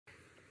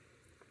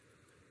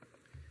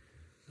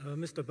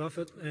Mr.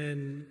 Buffett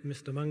and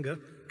Mr. Munger,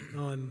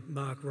 I'm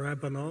Mark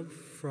Rabinov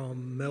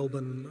from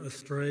Melbourne,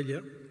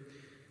 Australia.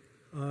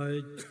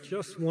 I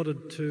just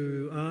wanted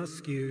to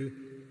ask you,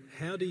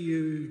 how do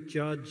you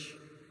judge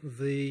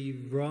the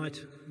right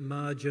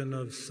margin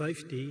of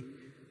safety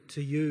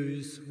to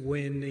use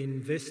when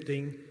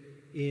investing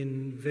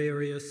in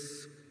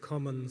various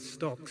common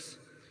stocks?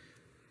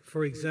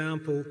 For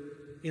example,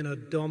 in a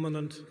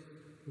dominant,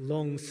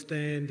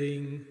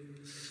 long-standing,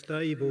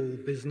 stable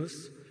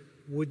business,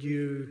 would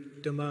you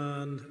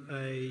demand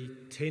a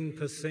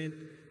 10%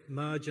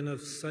 margin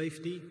of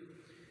safety?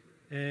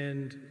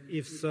 And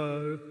if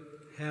so,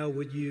 how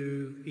would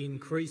you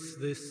increase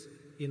this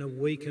in a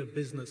weaker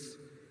business?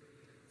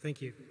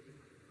 Thank you.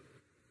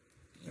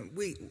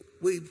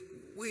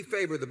 We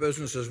favor the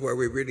businesses where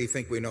we really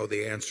think we know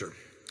the answer.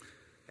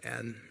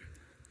 And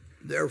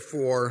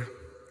therefore,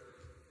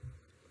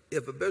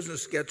 if a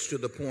business gets to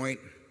the point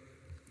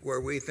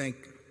where we think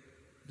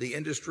the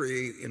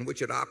industry in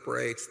which it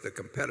operates, the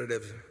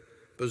competitive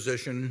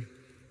position,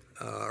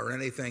 or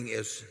anything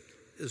is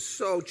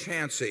so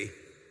chancy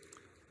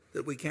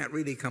that we can't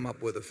really come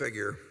up with a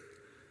figure,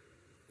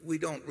 we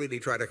don't really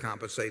try to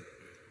compensate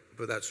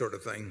for that sort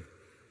of thing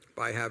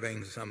by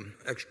having some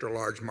extra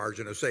large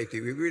margin of safety.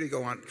 We really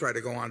try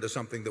to go on to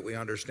something that we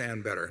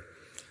understand better.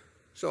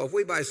 So if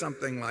we buy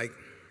something like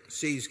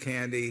See's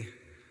Candy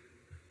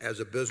as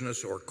a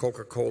business or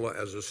Coca-Cola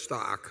as a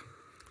stock,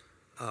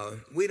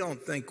 we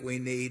don't think we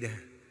need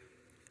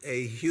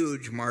a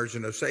huge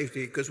margin of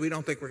safety because we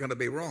don't think we're going to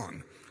be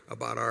wrong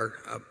about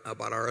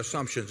our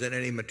assumptions in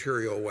any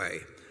material way.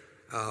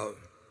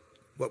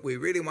 What we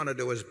really want to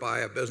do is buy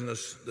a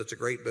business that's a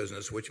great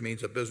business, which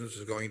means a business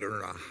is going to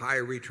earn a high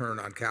return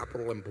on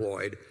capital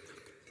employed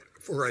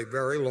for a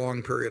very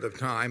long period of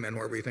time, and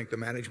where we think the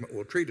management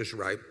will treat us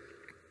right.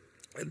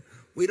 And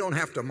we don't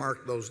have to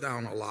mark those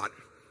down a lot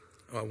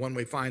when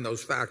we find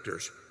those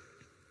factors.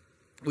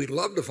 We'd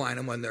love to find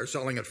them when they're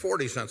selling at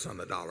 40 cents on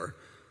the dollar,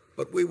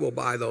 but we will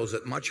buy those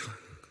at much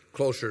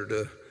closer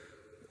to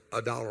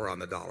a dollar on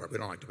the dollar. We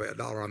don't like to pay a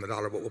dollar on the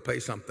dollar, but we'll pay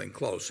something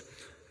close.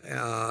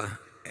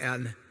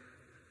 And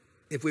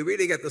if we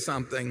really get to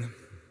something,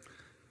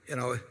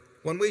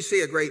 when we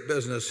see a great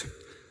business,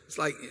 it's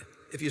like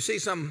if you see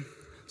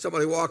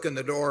somebody walk in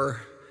the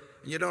door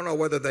and you don't know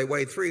whether they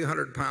weigh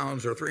 300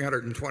 pounds or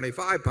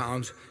 325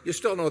 pounds, you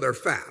still know they're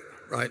fat,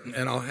 right?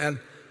 And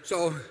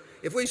so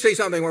if we see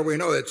something where we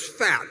know it's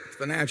fat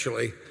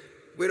financially,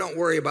 we don't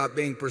worry about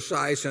being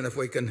precise, and if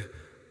we can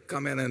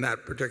come in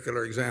that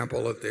particular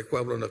example at the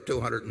equivalent of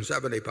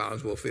 270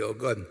 pounds, we'll feel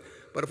good.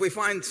 But if we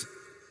find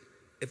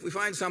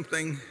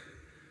something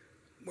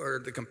where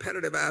the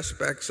competitive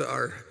aspects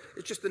are,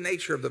 it's just the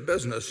nature of the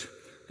business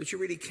that you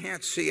really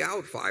can't see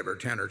out 5 or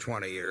 10 or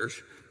 20 years,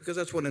 because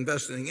that's what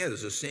investing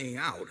is seeing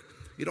out.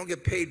 You don't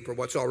get paid for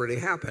what's already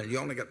happened. You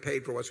only get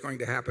paid for what's going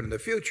to happen in the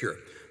future.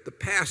 The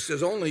past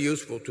is only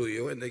useful to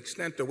you in the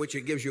extent to which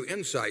it gives you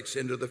insights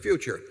into the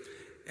future.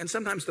 And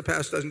sometimes the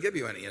past doesn't give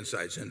you any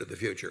insights into the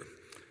future.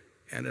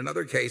 And in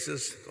other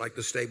cases, like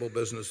the stable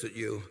business that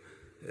you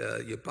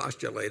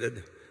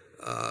postulated,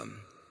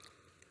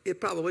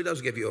 it probably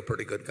does give you a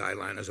pretty good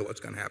guideline as to what's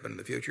going to happen in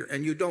the future.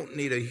 And you don't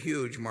need a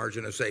huge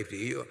margin of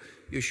safety.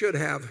 You should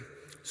have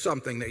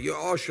something that you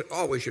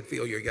always should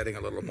feel you're getting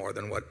a little more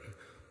than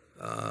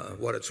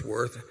what it's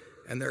worth.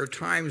 And there are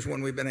times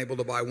when we've been able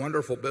to buy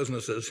wonderful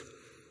businesses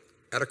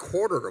at a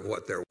quarter of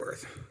what they're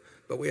worth.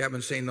 But we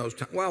haven't seen those.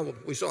 Well,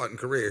 we saw it in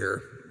Korea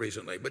here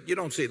recently, but you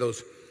don't see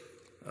those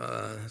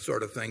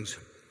sort of things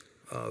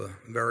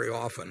very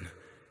often.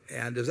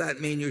 And does that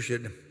mean you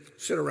should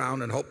sit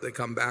around and hope they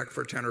come back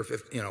for 10 or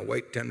 15,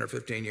 wait 10 or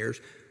 15 years?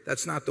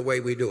 That's not the way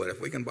we do it. If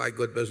we can buy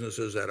good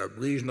businesses at a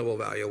reasonable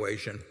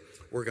valuation,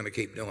 we're going to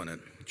keep doing it.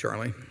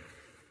 Charlie?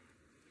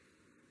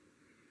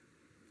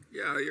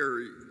 Yeah,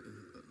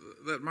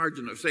 that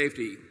margin of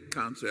safety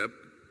concept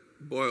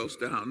boils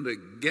down to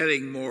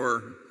getting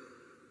more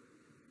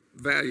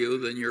value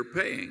than you're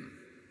paying.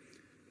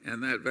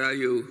 And that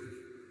value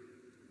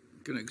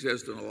can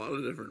exist in a lot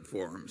of different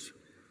forms.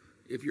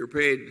 If you're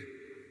paid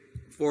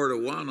 4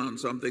 to 1 on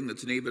something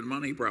that's an even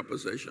money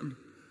proposition,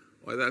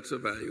 why, that's a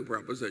value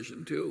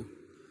proposition too.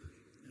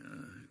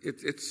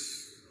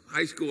 It's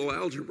high school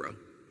algebra,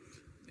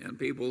 and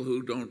people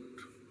who don't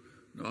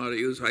know how to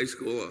use high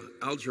school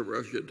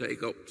algebra should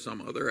take up some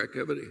other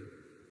activity.